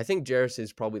 I think Jarris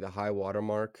is probably the high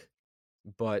watermark,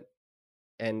 but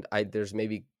there's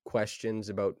maybe questions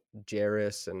about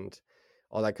Jarris and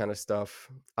all that kind of stuff.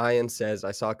 Ian says,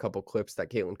 I saw a couple clips that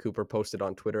Caitlin Cooper posted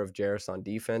on Twitter of Jarris on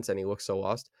defense, and he looks so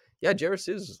lost. Yeah, Jarris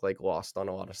is like lost on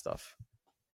a lot of stuff.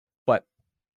 But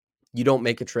you don't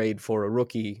make a trade for a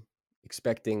rookie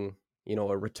expecting,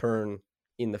 a return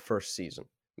in the first season.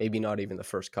 Maybe not even the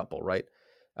first couple, right?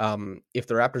 If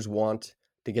the Raptors want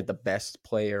to get the best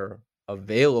player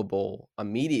available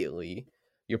immediately,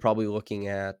 you're probably looking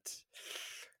at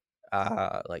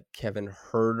like Kevin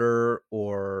Huerter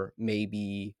or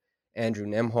maybe Andrew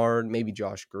Nembhard, maybe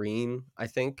Josh Green. I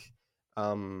think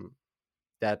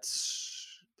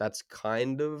that's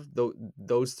kind of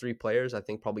those three players. I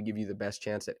think probably give you the best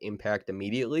chance at impact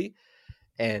immediately,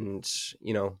 and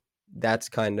that's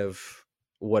kind of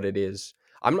what it is.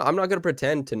 I'm not going to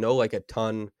pretend to know like a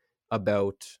ton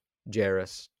about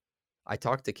Jarris. I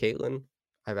talked to Caitlin.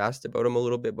 I've asked about him a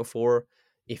little bit before.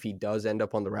 If he does end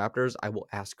up on the Raptors, I will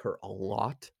ask her a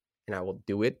lot, and I will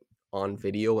do it on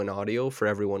video and audio for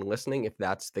everyone listening if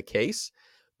that's the case.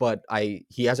 But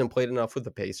he hasn't played enough with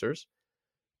the Pacers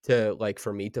to like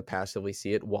for me to passively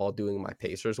see it while doing my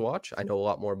Pacers watch. I know a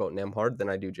lot more about Nembhard than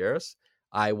I do Jarris.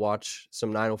 I watch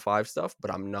some 905 stuff,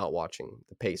 but I'm not watching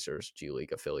the Pacers G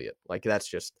League affiliate. Like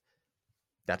that's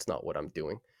not what I'm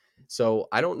doing. So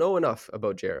I don't know enough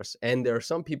about Jarris. And there are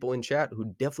some people in chat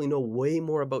who definitely know way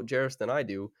more about Jarris than I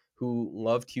do, who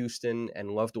loved Houston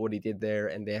and loved what he did there,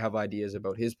 and they have ideas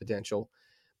about his potential.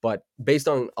 But based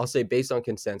on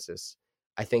consensus,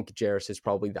 I think Jarris is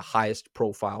probably the highest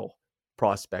profile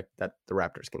prospect that the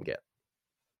Raptors can get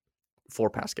for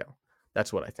Pascal.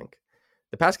 That's what I think.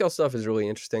 The Pascal stuff is really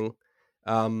interesting.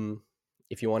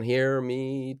 If you want to hear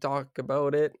me talk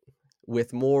about it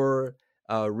with more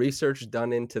research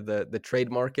done into the trade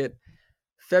market,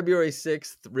 February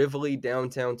 6th, Rivoli,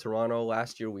 downtown Toronto.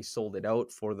 Last year, we sold it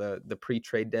out for the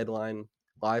pre-trade deadline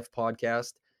live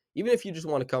podcast. Even if you just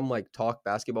want to come like talk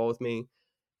basketball with me,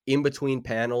 in between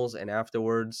panels and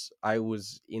afterwards, I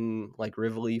was in like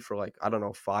Rivoli for like, I don't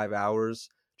know, 5 hours,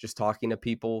 just talking to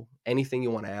people. Anything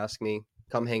you want to ask me,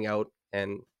 come hang out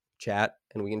and chat,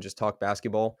 and we can just talk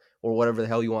basketball or whatever the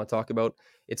hell you want to talk about.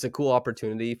 It's a cool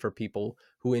opportunity for people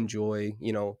who enjoy,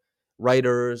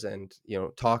 writers and,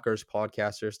 talkers,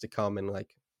 podcasters to come and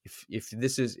like,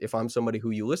 if I'm somebody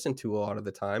who you listen to a lot of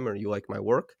the time or you like my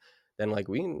work, then like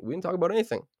we can talk about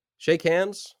anything. Shake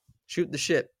hands, shoot the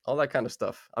shit, all that kind of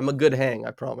stuff. I'm a good hang,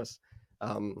 I promise.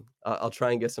 I'll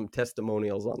try and get some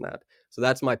testimonials on that. So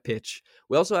that's my pitch.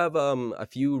 We also have a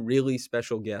few really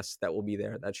special guests that will be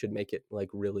there. That should make it like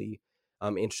really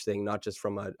interesting, not just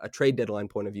from a trade deadline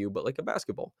point of view, but like a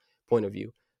basketball point of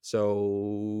view.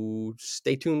 So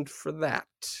stay tuned for that.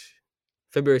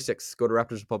 February 6th, go to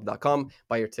raptorsrepub.com,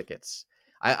 buy your tickets.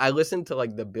 I listened to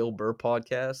like the Bill Burr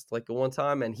podcast like one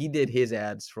time, and he did his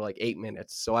ads for like 8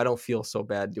 minutes. So I don't feel so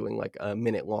bad doing like a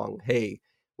minute long. Hey,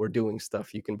 we're doing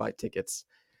stuff. You can buy tickets.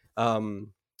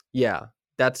 Yeah,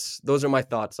 those are my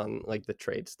thoughts on like the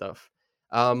trade stuff.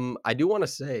 I do want to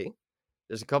say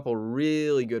there's a couple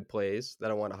really good plays that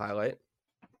I want to highlight.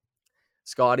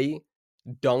 Scotty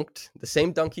dunked the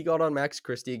same dunk he got on Max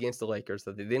Christie against the Lakers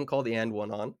that they didn't call the and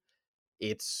one on.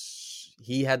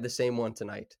 He had the same one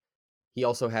tonight. He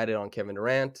also had it on Kevin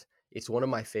Durant. It's one of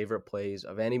my favorite plays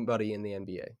of anybody in the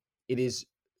NBA. It is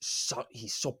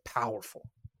he's so powerful.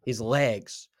 His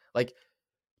legs, like,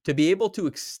 to be able to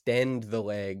extend the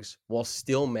legs while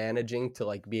still managing to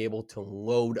like be able to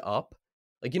load up.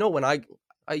 Like, when I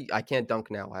can't dunk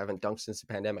now. I haven't dunked since the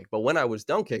pandemic. But when I was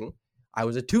dunking, I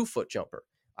was a 2-foot jumper.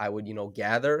 I would,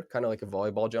 gather, kind of like a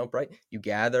volleyball jump, right? You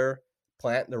gather,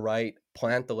 plant the right,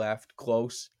 plant the left,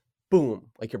 close, boom,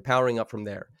 like you're powering up from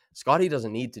there. Scottie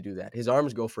doesn't need to do that. His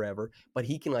arms go forever, but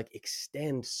he can like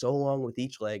extend so long with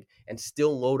each leg and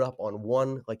still load up on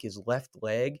one, like his left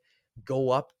leg,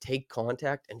 go up, take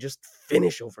contact, and just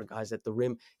finish over guys at the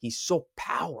rim. He's so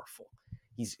powerful.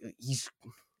 He's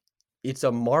it's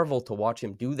a marvel to watch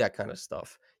him do that kind of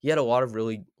stuff. He had a lot of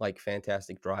really like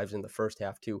fantastic drives in the first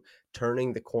half too,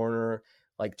 turning the corner,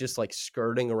 like just like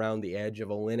skirting around the edge of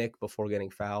Olynyk before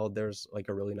getting fouled. There's like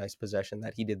a really nice possession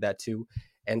that he did that too.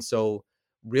 And so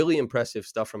really impressive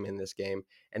stuff from in this game.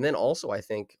 And then also I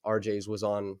think RJ's was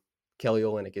on Kelly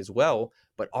Olynyk as well,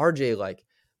 but RJ like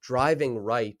driving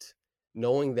right,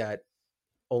 knowing that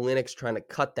Olynyk's trying to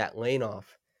cut that lane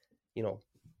off,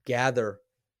 gather,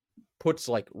 puts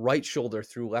like right shoulder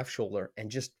through left shoulder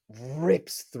and just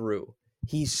rips through.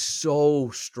 He's so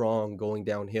strong going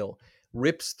downhill,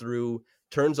 rips through,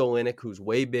 turns Olynyk, who's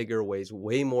way bigger, weighs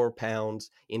way more pounds,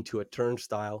 into a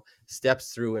turnstile,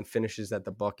 steps through and finishes at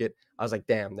the bucket. I was like,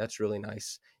 damn, that's really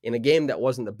nice. In a game that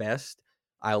wasn't the best,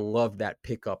 I love that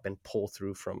pickup and pull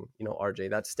through from, RJ.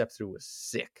 That step through was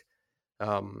sick.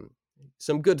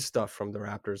 Some good stuff from the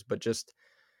Raptors, but just,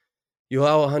 you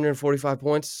allow 145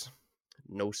 points?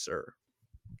 No, sir.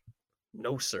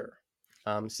 No, sir.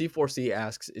 C4C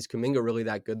asks, is Kuminga really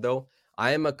that good, though?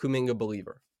 I am a Kuminga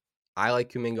believer. I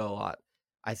like Kuminga a lot.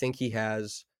 I think he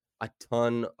has a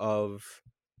ton of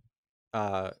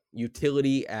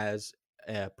utility as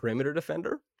a perimeter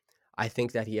defender. I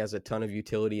think that he has a ton of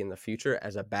utility in the future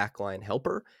as a backline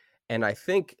helper. And I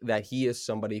think that he is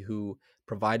somebody who,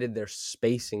 provided their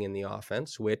spacing in the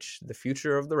offense, which the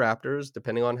future of the Raptors,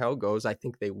 depending on how it goes, I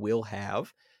think they will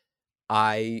have.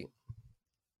 I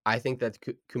think that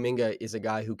Kuminga is a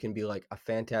guy who can be like a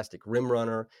fantastic rim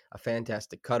runner, a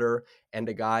fantastic cutter, and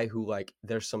a guy who like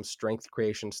there's some strength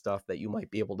creation stuff that you might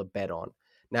be able to bet on.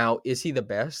 Now, is he the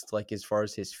best, like as far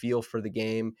as his feel for the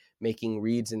game, making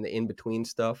reads in the in-between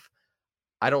stuff?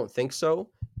 I don't think so,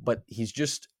 but he's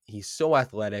so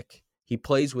athletic. He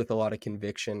plays with a lot of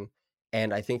conviction,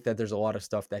 and I think that there's a lot of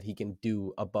stuff that he can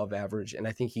do above average, and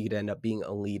I think he could end up being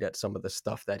elite at some of the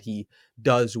stuff that he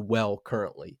does well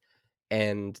currently.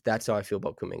 And that's how I feel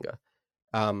about Kuminga.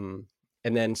 And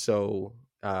then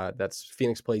that's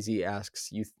Phoenix Plays E asks,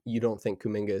 you don't think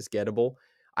Kuminga is gettable?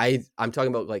 I'm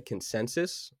talking about like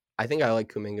consensus. I think I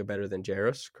like Kuminga better than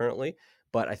Jarris currently,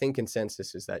 but I think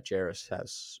consensus is that Jarris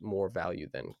has more value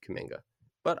than Kuminga.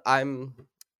 But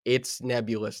it's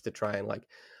nebulous to try and like,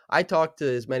 I talk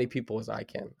to as many people as I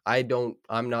can.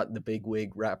 I'm not the big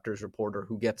wig Raptors reporter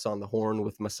who gets on the horn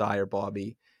with Masai or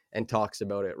Bobby and talks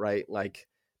about it, right? Like,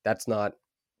 that's not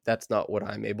what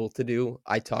I'm able to do.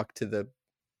 I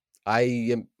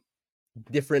am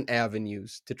different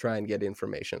avenues to try and get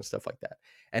information and stuff like that,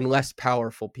 and less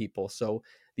powerful people. So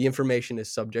the information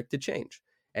is subject to change,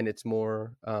 and it's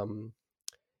more,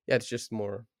 it's just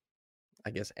more,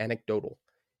 I guess, anecdotal,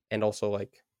 and also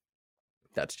like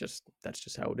that's just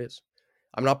how it is.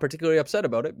 I'm not particularly upset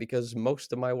about it because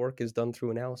most of my work is done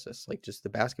through analysis, like just the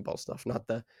basketball stuff, not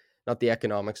the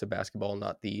economics of basketball,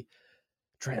 not the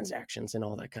transactions and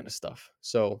all that kind of stuff.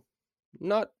 So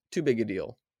not too big a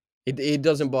deal. It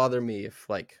doesn't bother me if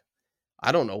like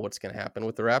I don't know what's going to happen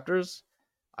with the Raptors.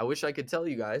 I wish I could tell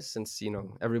you guys, since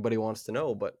everybody wants to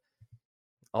know, but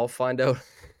I'll find out.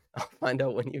 I'll find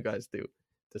out when you guys do,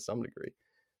 to some degree.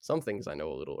 Some things I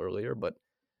know a little earlier, but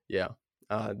yeah,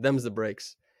 them's the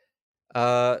breaks.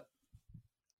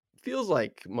 Feels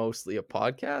like mostly a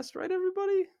podcast, right,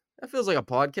 everybody? That feels like a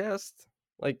podcast.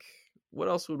 Like, what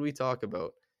else would we talk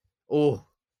about? Oh,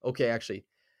 okay, actually,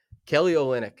 Kelly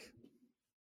Olynyk.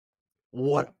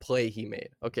 What a play he made.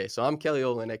 Okay, so I'm Kelly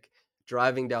Olynyk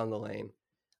driving down the lane.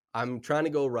 I'm trying to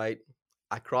go right.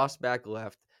 I cross back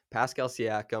left. Pascal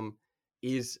Siakam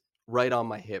is right on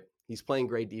my hip. He's playing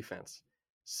great defense.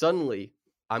 Suddenly,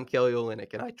 I'm Kelly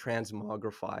Olynyk, and I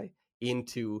transmogrify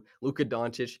into Luka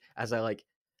Doncic as I like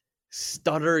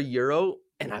stutter Euro,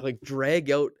 and I like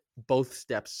drag out both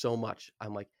steps so much.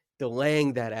 I'm like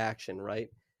delaying that action, right?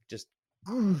 Just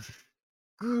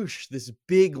this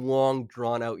big, long,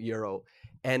 drawn-out Euro,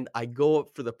 and I go up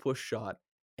for the push shot,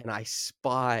 and I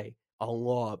spy a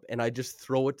lob, and I just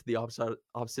throw it to the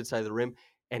opposite side of the rim,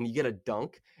 and you get a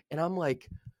dunk, and I'm like,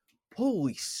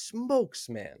 holy smokes,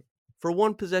 man. for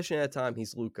one possession at a time,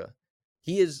 he's Luka.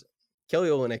 Kelly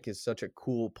Olynyk is such a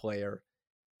cool player.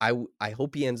 I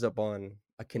hope he ends up on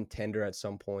a contender at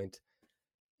some point.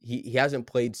 He hasn't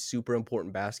played super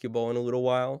important basketball in a little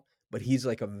while, but he's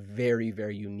like a very,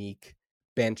 very unique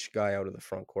bench guy out of the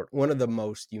front court. One of the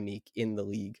most unique in the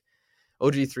league.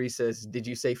 OG3 says, did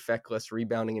you say feckless?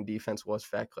 Rebounding and defense was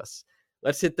feckless.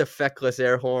 Let's hit the feckless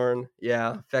air horn.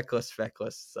 Yeah, feckless.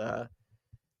 Feckless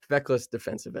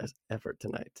defensive effort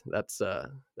tonight. That's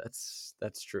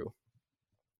true.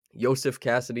 Joseph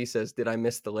Cassidy says, did I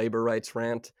miss the labor rights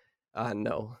rant?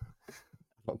 No, I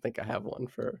don't think I have one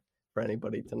for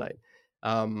anybody tonight.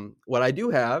 What I do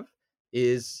have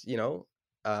is,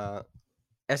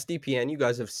 SDPN. You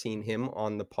guys have seen him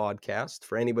on the podcast.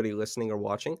 For anybody listening or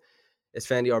watching, it's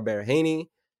Fandiar Berhaney,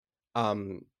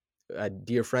 a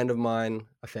dear friend of mine,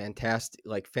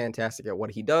 fantastic at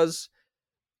what he does.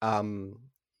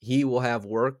 He will have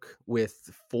work with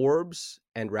Forbes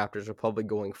and Raptors Republic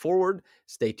going forward.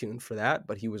 Stay tuned for that.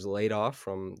 But he was laid off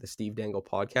from the Steve Dangle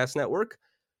Podcast Network.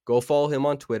 Go follow him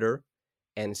on Twitter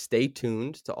and stay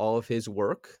tuned to all of his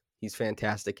work. He's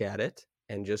fantastic at it.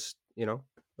 And just, a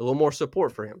little more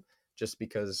support for him just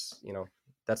because,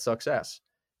 that's success.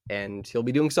 And he'll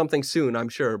be doing something soon, I'm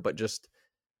sure. But just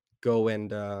go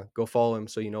follow him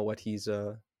so you know what he's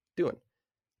doing.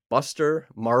 Buster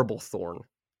Marblethorn.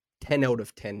 10 out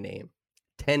of 10 name.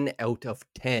 10 out of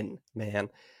 10, man.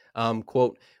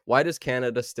 Quote, why does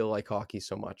Canada still like hockey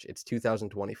so much? It's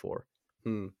 2024.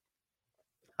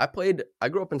 I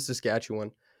grew up in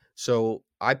Saskatchewan, so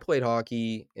I played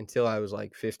hockey until I was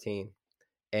like 15.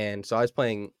 And so I was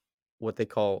playing what they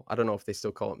call, I don't know if they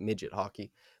still call it midget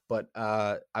hockey, but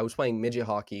I was playing midget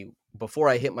hockey before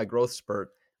I hit my growth spurt.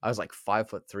 I was like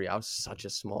 5'3". I was such a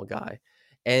small guy.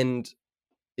 And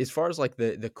as far as like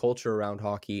the culture around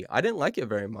hockey, I didn't like it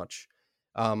very much.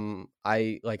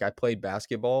 I played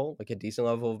basketball, like a decent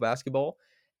level of basketball,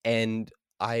 and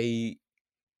I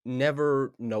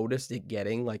never noticed it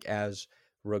getting like as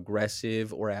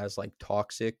regressive or as like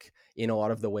toxic in a lot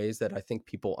of the ways that I think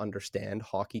people understand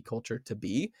hockey culture to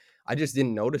be. I just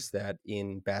didn't notice that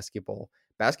in basketball.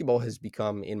 Basketball has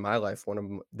become, in my life, one of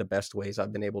the best ways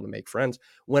I've been able to make friends.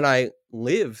 When I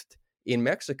lived in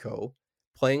Mexico,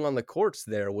 playing on the courts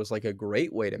there was like a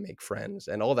great way to make friends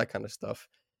and all that kind of stuff.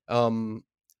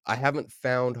 I haven't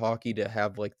found hockey to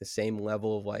have like the same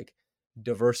level of like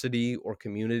diversity or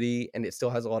community, and it still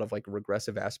has a lot of like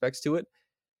regressive aspects to it.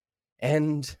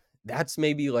 And that's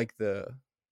maybe like the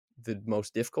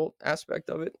most difficult aspect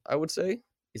of it, I would say,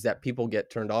 is that people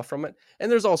get turned off from it.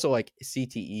 And there's also like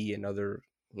CTE and other,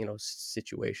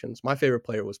 situations. My favorite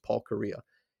player was Paul Correa,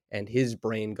 and his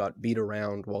brain got beat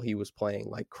around while he was playing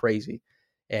like crazy.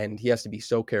 And he has to be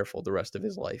so careful the rest of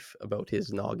his life about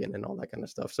his noggin and all that kind of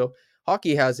stuff. So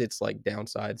hockey has its like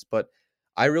downsides, but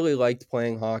I really liked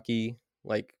playing hockey,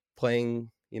 like playing,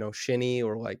 shinny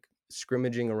or like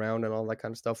scrimmaging around and all that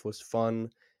kind of stuff was fun.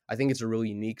 I think it's a really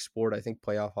unique sport. I think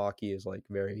playoff hockey is like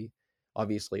very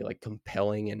obviously like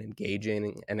compelling and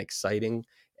engaging and exciting.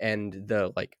 And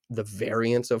the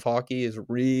variance of hockey is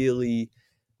really,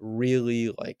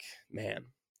 really like, man,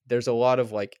 there's a lot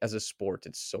of like, as a sport,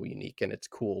 it's so unique and it's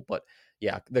cool. But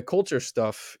yeah, the culture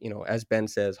stuff, as Ben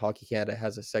says, Hockey Canada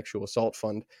has a sexual assault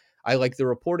fund. I like the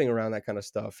reporting around that kind of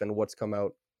stuff and what's come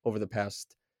out over the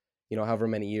past, however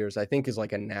many years, I think is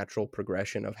like a natural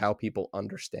progression of how people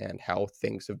understand how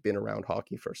things have been around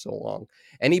hockey for so long.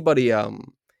 Anybody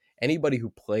who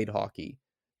played hockey,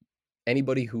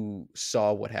 anybody who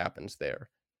saw what happens there,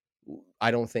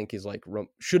 I don't think is like,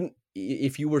 shouldn't,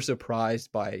 if you were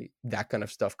surprised by that kind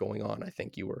of stuff going on, I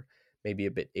think you were maybe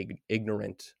a bit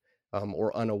ignorant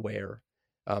or unaware,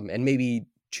 and maybe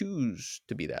choose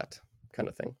to be that kind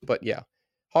of thing. But yeah,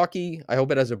 hockey, I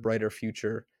hope it has a brighter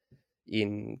future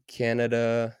in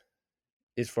Canada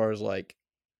as far as like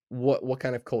what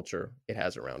kind of culture it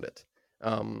has around it.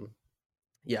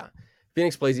 Yeah.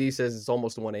 Phoenix Plays E says it's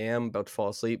almost 1 a.m. about to fall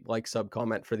asleep. Like, sub,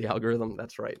 comment for the algorithm.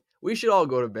 That's right. We should all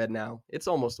go to bed now. It's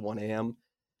almost 1 a.m.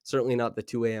 Certainly not the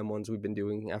 2 a.m. ones we've been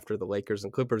doing after the Lakers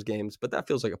and Clippers games, but that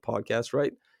feels like a podcast,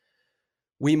 right?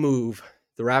 We move.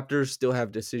 The Raptors still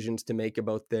have decisions to make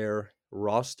about their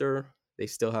roster. They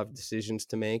still have decisions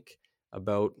to make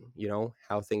about,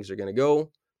 how things are going to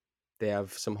go. They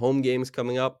have some home games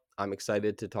coming up. I'm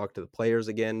excited to talk to the players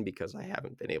again because I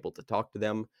haven't been able to talk to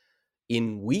them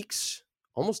in weeks,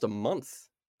 almost a month,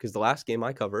 because the last game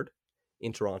I covered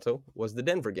in Toronto was the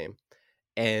Denver game.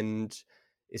 And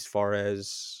as far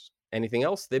as anything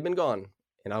else, they've been gone.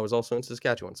 And I was also in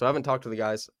Saskatchewan. So I haven't talked to the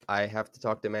guys. I have to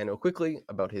talk to Emmanuel quickly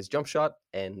about his jump shot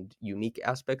and unique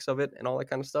aspects of it and all that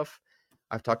kind of stuff.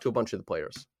 I've talked to a bunch of the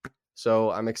players.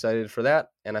 So I'm excited for that,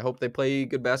 and I hope they play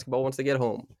good basketball once they get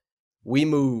home. We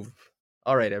move.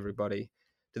 All right, everybody.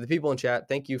 To the people in chat,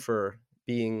 thank you for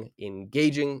being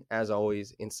engaging, as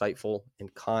always, insightful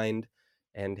and kind,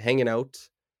 and hanging out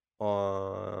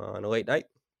on a late night.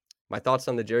 My thoughts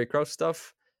on the Jerry Krause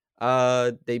stuff.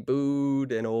 They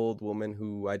booed an old woman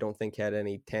who I don't think had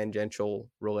any tangential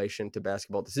relation to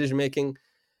basketball decision making.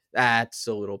 That's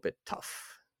a little bit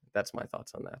tough. That's my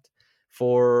thoughts on that.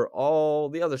 For all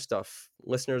the other stuff,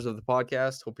 listeners of the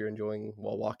podcast, hope you're enjoying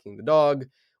while walking the dog,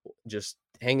 just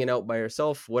hanging out by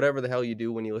yourself, whatever the hell you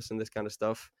do when you listen to this kind of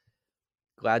stuff.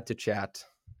 Glad to chat.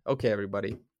 Okay,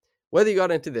 everybody. Whether you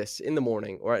got into this in the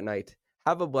morning or at night,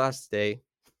 have a blessed day.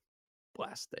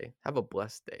 Have a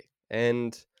blessed day.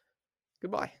 And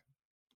goodbye.